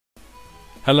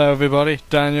Hello everybody,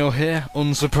 Daniel here,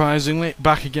 unsurprisingly,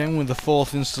 back again with the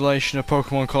fourth installation of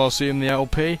Pokemon Colosseum, the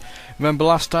LP. Remember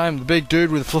last time, the big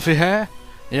dude with the fluffy hair?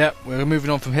 Yep, we're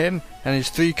moving on from him, and his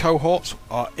three cohorts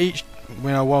are each,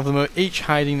 one of them are each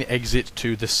hiding the exit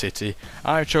to the city.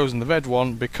 I've chosen the red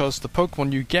one because the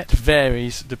Pokemon you get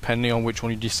varies depending on which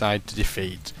one you decide to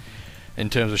defeat.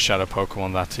 In terms of Shadow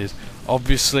Pokemon, that is.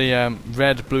 Obviously,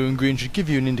 red, blue and green should give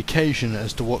you an indication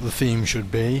as to what the theme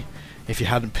should be. If you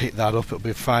hadn't picked that up, it would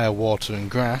be fire, water and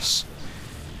grass.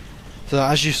 So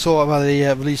as you saw by the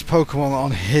released Pokemon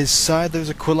on his side, there's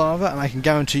a Quilava, and I can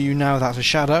guarantee you now that's a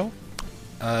Shadow.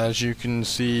 As you can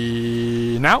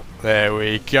see now, there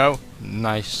we go,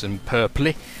 nice and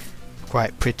purpley,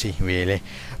 quite pretty really.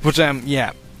 But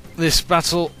yeah, this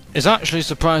battle is actually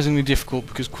surprisingly difficult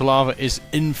because Quilava is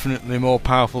infinitely more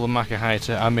powerful than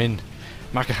Makahita. I mean,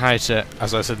 Makahita,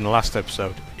 as I said in the last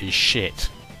episode, is shit.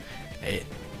 It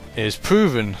is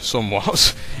proven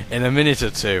somewhat in a minute or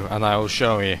two, and I will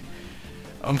show you.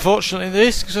 Unfortunately,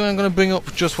 this is I'm going to bring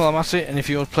up just while I'm at it, and if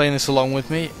you're playing this along with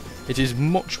me, it is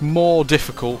much more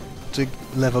difficult to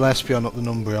level Espeon up than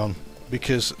Umbreon,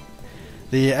 because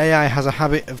the AI has a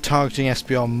habit of targeting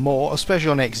Espeon more, especially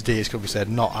on XD, it's going to be said,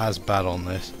 not as bad on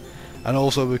this, and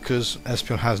also because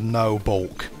Espeon has no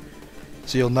bulk.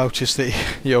 So you'll notice that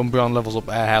your Umbreon levels up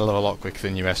a hell of a lot quicker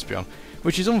than your Espeon,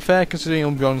 which is unfair considering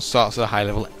Umbreon starts at a high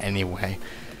level anyway.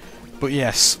 But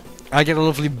yes, I get a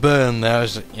lovely burn there,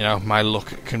 as you know, my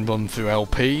luck can run through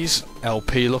LPs.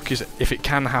 LP luck is, if it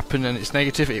can happen and it's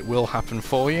negative, it will happen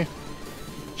for you.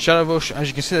 Shadow Rush, as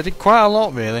you can see, I did quite a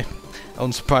lot really,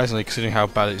 unsurprisingly considering how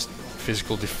bad its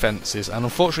physical defense is. And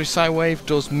unfortunately, Psywave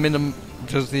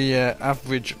does the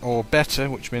average or better,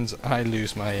 which means I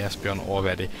lose my Espeon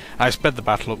already. I sped the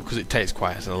battle up because it takes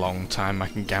quite a long time, I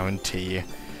can guarantee you.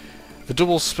 The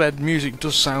double sped music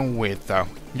does sound weird though.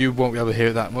 You won't be able to hear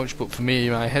it that much, but for me,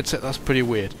 my headset, that's pretty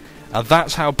weird. And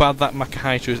that's how bad that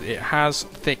Makahita is. It has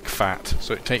thick fat,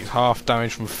 so it takes half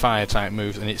damage from fire type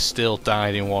moves, and it still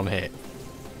died in one hit.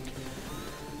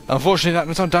 Unfortunately, that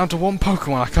means I'm down to one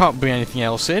Pokemon. I can't bring anything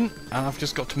else in, and I've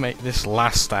just got to make this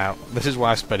last out. This is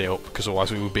why I sped it up, because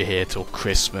otherwise we would be here till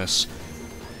Christmas.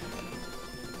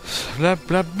 Blah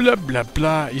blah blah blah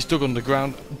blah. He's dug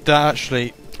underground.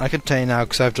 Actually, I can tell you now,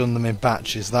 because I've done them in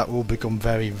batches, that will become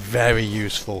very, very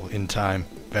useful in time.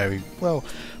 Very well,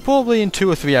 probably in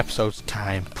 2 or 3 episodes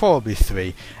time, probably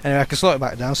 3. Anyway, I can slow it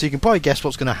back down so you can probably guess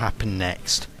what's going to happen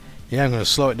next. Yeah, I'm going to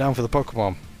slow it down for the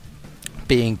Pokemon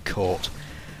being caught.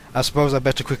 I suppose I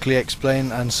better quickly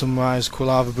explain and summarise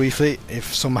Quilava briefly,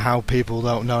 if somehow people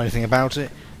don't know anything about it.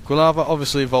 Quilava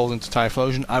obviously evolves into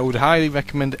Typhlosion. I would highly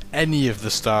recommend any of the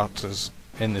starters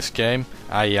in this game,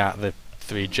 i.e. the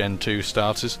 3 Gen 2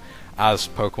 starters, as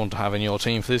Pokemon to have in your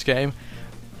team for this game,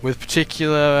 with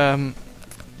particular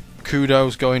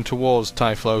kudos going towards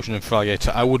Typhlosion and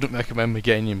Fragator. I wouldn't recommend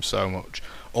Meganium so much,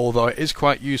 although it is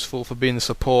quite useful for being the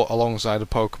support alongside a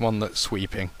Pokemon that's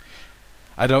sweeping.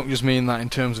 I don't just mean that in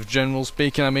terms of general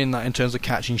speaking, I mean that in terms of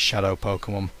catching Shadow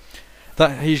Pokemon.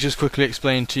 That he's just quickly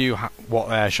explained to you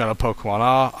what Shadow Pokemon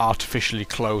are, artificially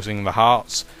closing the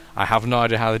hearts. I have no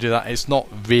idea how they do that. It's not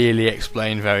really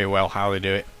explained very well how they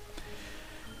do it.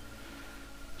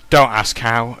 Don't ask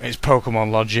how, it's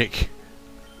Pokemon logic.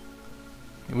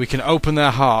 We can open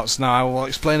their hearts. Now I will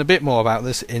explain a bit more about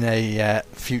this in a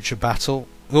future battle.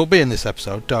 It will be in this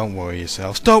episode, don't worry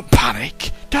yourselves. Don't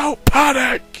panic! Don't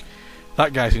panic!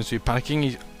 That guy seems to be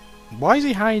panicking. Why is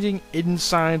he hiding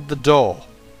inside the door?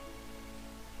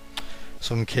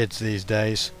 Some kids these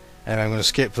days. Anyway, I'm going to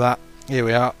skip that. Here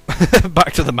we are,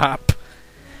 back to the map.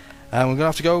 And we're going to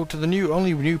have to go to the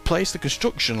only new place, the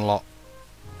construction lot.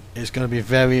 It's going to be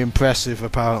very impressive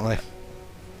apparently.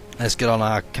 Let's get on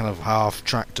our kind of half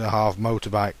tractor, half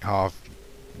motorbike, half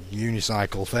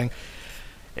unicycle thing.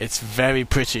 It's very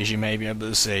pretty, as you may be able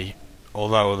to see.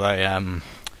 Although the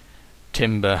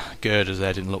timber girders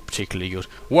there didn't look particularly good.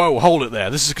 Whoa, hold it there,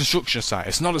 this is a construction site.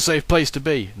 It's not a safe place to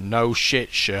be. No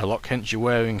shit, Sherlock, hence you're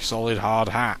wearing solid hard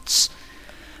hats.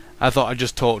 I thought I'd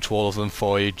just talk to all of them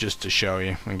for you, just to show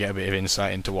you and get a bit of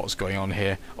insight into what's going on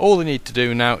here. All they need to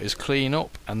do now is clean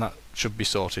up, and that should be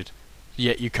sorted.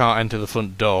 Yet you can't enter the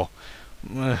front door.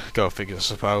 Go figure, I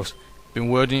suppose. Been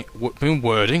working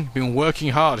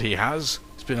hard, he has.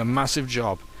 It's been a massive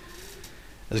job.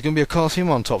 There's going to be a Colosseum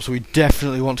on top, so we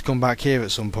definitely want to come back here at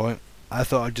some point. I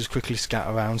thought I'd just quickly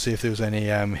scat around, see if there was any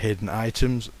hidden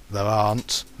items. There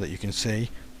aren't, that you can see.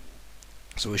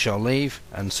 So we shall leave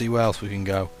and see where else we can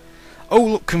go. Oh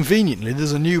look, conveniently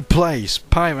there's a new place,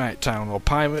 Pyrite Town or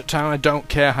Pirate Town, I don't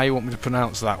care how you want me to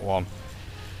pronounce that one.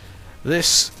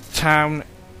 This town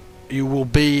you will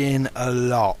be in a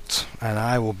lot, and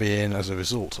I will be in as a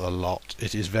result a lot.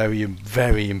 It is very,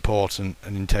 very important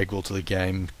and integral to the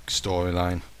game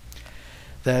storyline.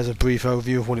 There's a brief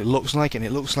overview of what it looks like, and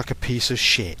it looks like a piece of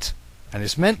shit. And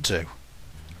it's meant to.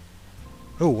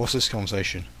 Oh, what's this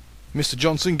conversation? Mr.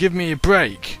 Johnson, give me a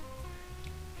break.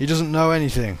 He doesn't know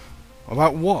anything.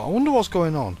 About what? I wonder what's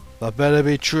going on. That better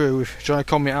be true. If you're trying to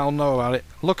con me, I'll know about it.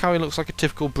 Look how he looks like a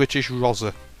typical British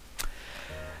rozzer.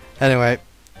 Anyway.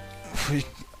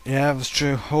 Yeah, that's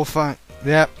true. Whole fine.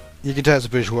 Yeah, you can tell it's a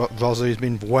British rozzer. He's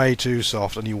been way too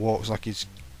soft, and he walks like his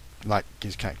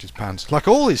character's pants. Like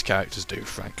all these characters do,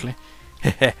 frankly.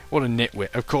 What a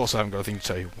nitwit. Of course I haven't got a thing to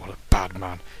tell you. What a bad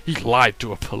man. He lied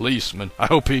to a policeman. I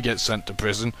hope he gets sent to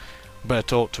prison. Better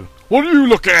talk to him. What are you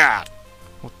looking at?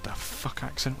 What the fuck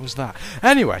accent was that?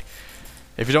 Anyway,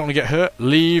 if you don't want to get hurt,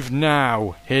 leave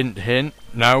now. Hint, hint.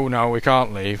 No, we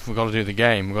can't leave. We've got to do the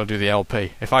game. We've got to do the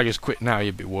LP. If I just quit now,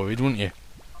 you'd be worried, wouldn't you?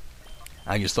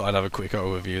 I just thought I'd have a quick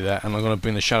overview there. And I'm going to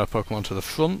bring the Shadow Pokemon to the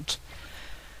front,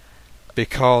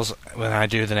 because when I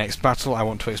do the next battle, I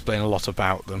want to explain a lot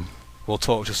about them. We'll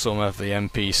talk to some of the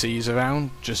NPCs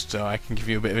around, just so I can give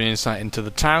you a bit of an insight into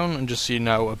the town, and just so you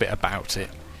know a bit about it.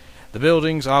 The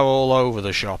buildings are all over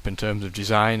the shop in terms of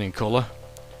design and colour.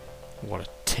 What a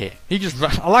tit.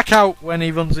 I like how when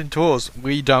he runs into us,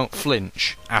 we don't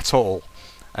flinch at all.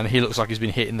 And he looks like he's been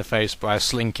hit in the face by a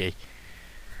slinky.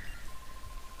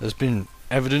 There's been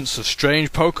evidence of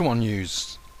strange Pokemon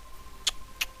used.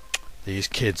 These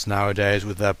kids nowadays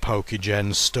with their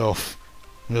Pokegen stuff.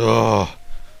 Ugh.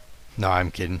 No, I'm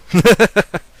kidding.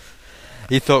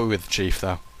 He thought we were the chief,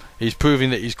 though. He's proving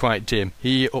that he's quite dim.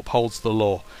 He upholds the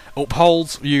law.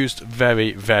 Upholds used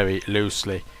very, very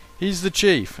loosely. He's the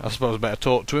chief. I suppose I better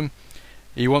talk to him.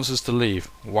 He wants us to leave.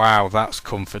 Wow, that's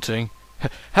comforting.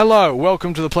 Hello,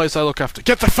 welcome to the place I look after.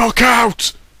 Get the fuck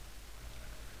out!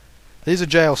 These are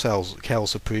jail cells, Kel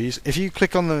Surprise. If you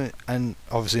click on them, and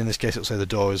obviously in this case it'll say the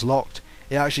door is locked,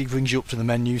 it actually brings you up to the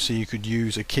menu, so you could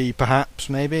use a key perhaps,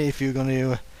 maybe, if you're going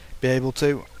to be able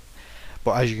to.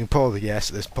 But as you can probably guess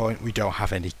at this point, we don't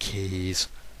have any keys.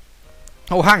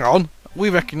 Oh, hang on! We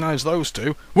recognise those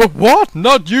two. What?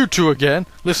 Not you two again!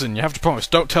 Listen, you have to promise,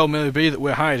 don't tell Millie B that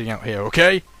we're hiding out here,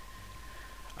 okay?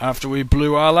 After we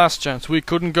blew our last chance, we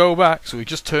couldn't go back, so we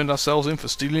just turned ourselves in for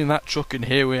stealing that truck, and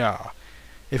here we are.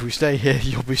 If we stay here,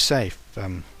 you'll be safe.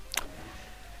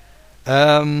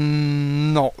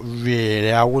 Not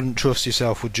really. I wouldn't trust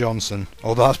yourself with Johnson.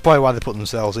 Although that's probably why they put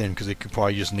themselves in, because they could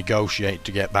probably just negotiate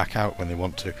to get back out when they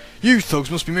want to. You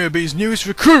thugs must be Mirabé's newest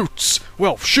recruits!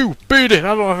 Well, shoot, beat it!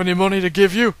 I don't have any money to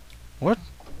give you! What?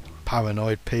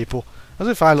 Paranoid people. As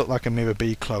if I look like a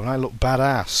Mirabé clone. I look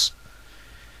badass.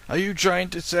 Are you trying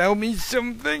to sell me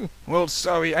something? Well,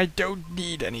 sorry, I don't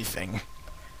need anything.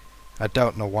 I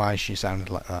don't know why she sounded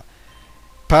like that.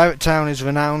 Pirate Town is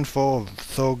renowned for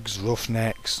thugs,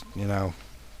 roughnecks, you know,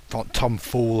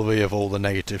 tomfoolery of all the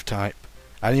negative type.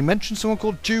 And he mentioned someone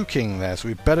called Duking there, so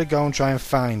we better go and try and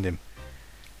find him.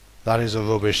 That is a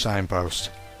rubbish signpost.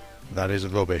 That is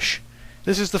rubbish.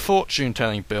 This is the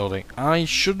fortune-telling building. I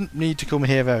shouldn't need to come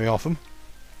here very often,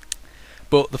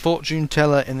 but the fortune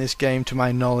teller in this game, to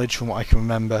my knowledge, from what I can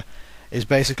remember, is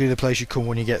basically the place you come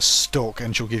when you get stuck,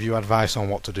 and she'll give you advice on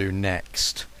what to do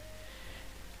next.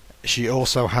 She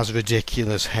also has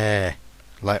ridiculous hair,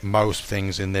 like most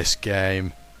things in this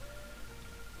game.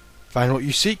 Find what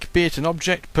you seek, be it an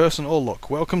object, person or luck.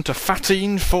 Welcome to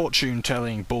Fatine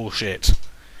fortune-telling bullshit.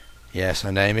 Yes,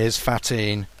 her name is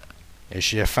Fatine. Is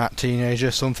she a fat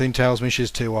teenager? Something tells me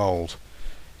she's too old.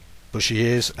 But she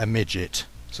is a midget,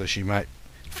 so she might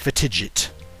fatigit.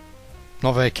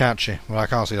 Not very catchy. Well, I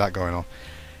can't see that going on.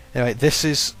 Anyway, this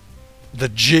is the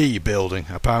G building,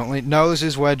 apparently. No, this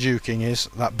is where Duking is.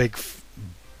 That big,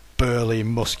 burly,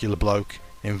 muscular bloke,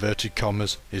 inverted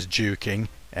commas, is Duking,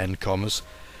 end commas.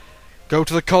 Go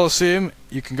to the Colosseum.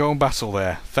 You can go and battle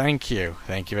there. Thank you.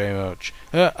 Thank you very much.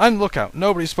 And look out.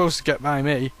 Nobody's supposed to get by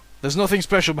me. There's nothing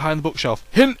special behind the bookshelf.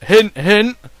 Hint, hint,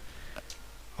 hint.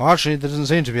 Well, actually, there doesn't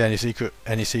seem to be any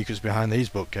secrets behind these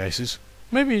bookcases.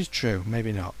 Maybe it's true,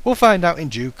 maybe not. We'll find out in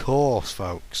due course,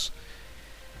 folks.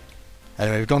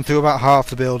 Anyway, we've gone through about half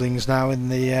the buildings now in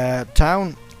the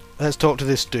town. Let's talk to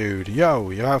this dude. Yo,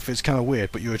 your outfit's kind of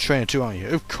weird, but you're a trainer too, aren't you?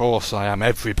 Of course I am.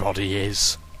 Everybody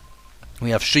is.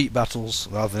 We have street battles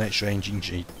rather than exchanging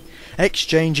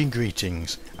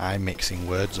greetings. I'm mixing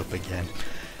words up again.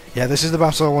 Yeah, this is the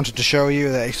battle I wanted to show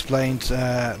you that explained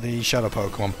the Shadow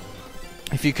Pokemon.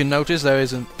 If you can notice, there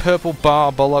is a purple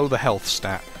bar below the health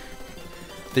stat.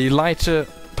 The lighter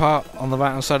part on the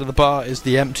right hand side of the bar is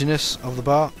the emptiness of the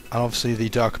bar, and obviously the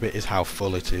darker bit is how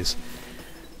full it is.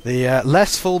 The lighter part on the right hand side of the bar is the emptiness of the bar, and obviously the darker bit is how full it is. The lighter part on the right hand side of the bar is the emptiness of the bar, and obviously the darker bit is how full it is. The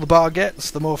less full the bar gets,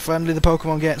 the more friendly the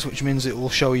Pokemon gets, which means it will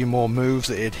show you more moves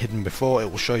that it had hidden before. It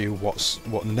will show you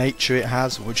what nature it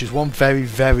has, which is one very,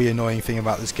 very annoying thing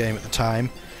about this game at the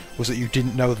time, was that you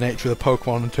didn't know the nature of the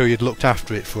Pokemon until you'd looked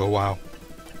after it for a while.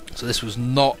 So this was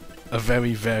not a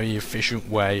very, very efficient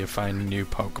way of finding new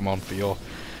Pokemon for your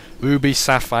Ruby,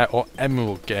 Sapphire or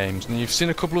Emerald games. And you've seen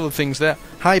a couple of other things there.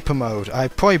 Hyper Mode, I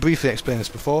probably briefly explained this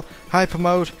before. Hyper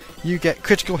Mode, you get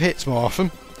critical hits more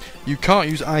often. You can't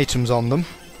use items on them.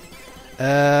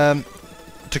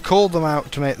 To call them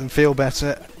out to make them feel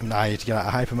better, now you to get out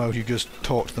of Hyper Mode, you just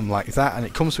talk to them like that and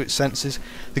it comes to its senses.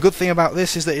 The good thing about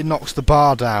this is that it knocks the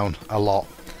bar down a lot.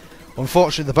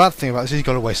 Unfortunately, the bad thing about this is you've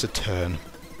got to waste a turn.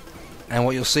 And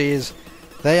what you'll see is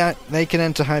they can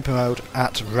enter Hyper Mode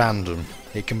at random.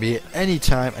 It can be at any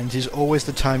time, and it is always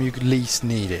the time you least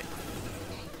need it.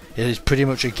 It is pretty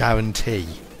much a guarantee.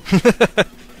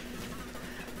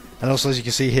 And also, as you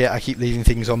can see here, I keep leaving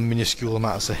things on minuscule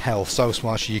amounts of health, so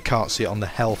small actually you can't see it on the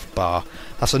health bar.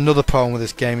 That's another problem with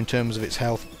this game in terms of its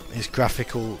health, its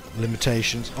graphical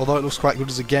limitations. Although it looks quite good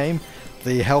as a game,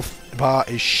 the health bar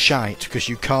is shite, because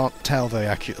you can't tell very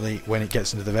accurately when it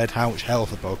gets into the red how much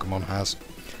health a Pokemon has.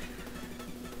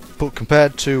 But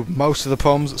compared to most of the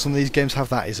problems that some of these games have,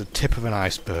 that is a tip of an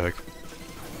iceberg.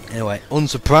 Anyway,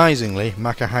 unsurprisingly,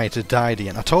 Makahita died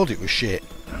again. I told you it was shit.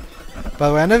 By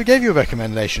the way, I never gave you a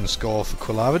recommendation score for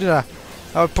Quilava, did I?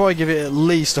 I would probably give it at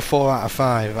least a 4 out of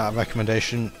 5 out of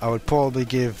recommendation. I would probably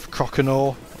give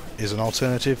Croconaw is an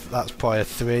alternative, that's probably a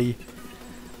 3.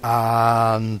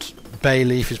 And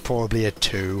Bayleaf is probably a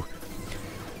 2.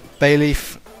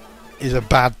 Bayleaf is a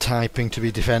bad typing to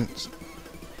be defensive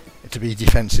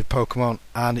Pokemon,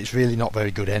 and it's really not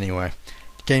very good anyway.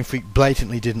 Game Freak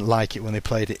blatantly didn't like it when they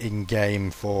played it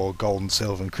in-game for Gold and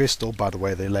Silver and Crystal, by the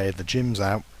way they laid the gyms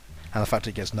out, and the fact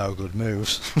it gets no good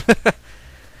moves.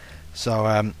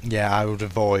 So, yeah, I would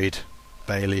avoid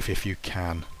Bayleaf if you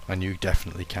can, and you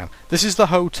definitely can. This is the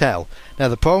hotel. Now,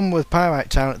 the problem with Pyrite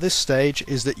Town at this stage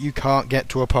is that you can't get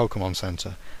to a Pokemon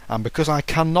Center, and because I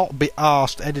cannot be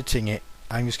arsed editing it,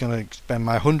 I'm just going to spend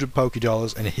my 100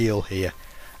 Pokédollars and heal here.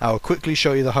 I will quickly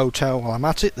show you the hotel while I'm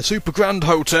at it. The Super Grand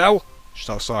Hotel!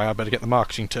 So sorry, I better get the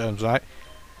marketing terms right.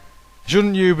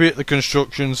 Shouldn't you be at the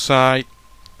construction site?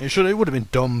 It would have been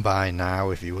done by now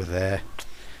if you were there.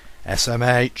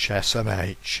 SMH,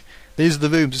 SMH. These are the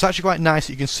rooms. It's actually quite nice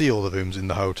that you can see all the rooms in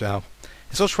the hotel.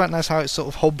 It's also quite nice how it's sort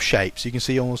of hub shaped, so you can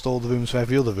see almost all the rooms for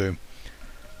every other room.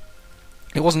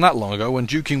 It wasn't that long ago when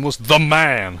duking was the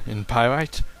man in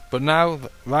Pyrite. But now,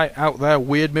 right out there,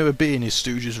 Weird Mirror B and his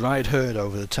stooges ride herd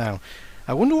over the town.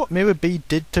 I wonder what Mirror B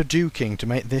did to duking to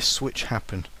make this switch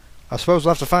happen. I suppose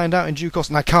we'll have to find out in due course,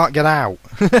 and I can't get out.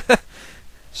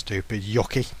 Stupid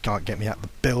yucky, can't get me out of the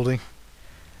building.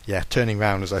 Yeah, turning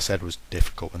round, as I said, was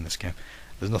difficult in this game.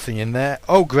 There's nothing in there.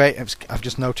 Oh great, I've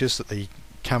just noticed that the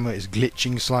camera is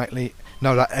glitching slightly.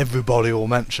 No, that everybody will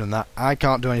mention that. I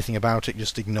can't do anything about it,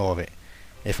 just ignore it.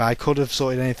 If I could have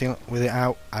sorted anything with it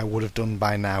out, I would have done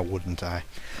by now, wouldn't I?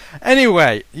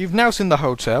 Anyway, you've now seen the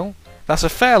hotel. That's a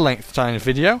fair length time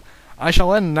video. I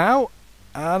shall end now,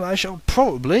 and I shall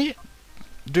probably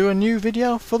do a new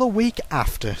video for the week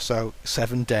after, so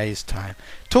 7 days time.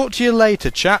 Talk to you later,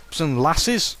 chaps and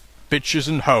lasses, bitches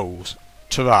and hoes.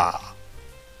 Ta-ra!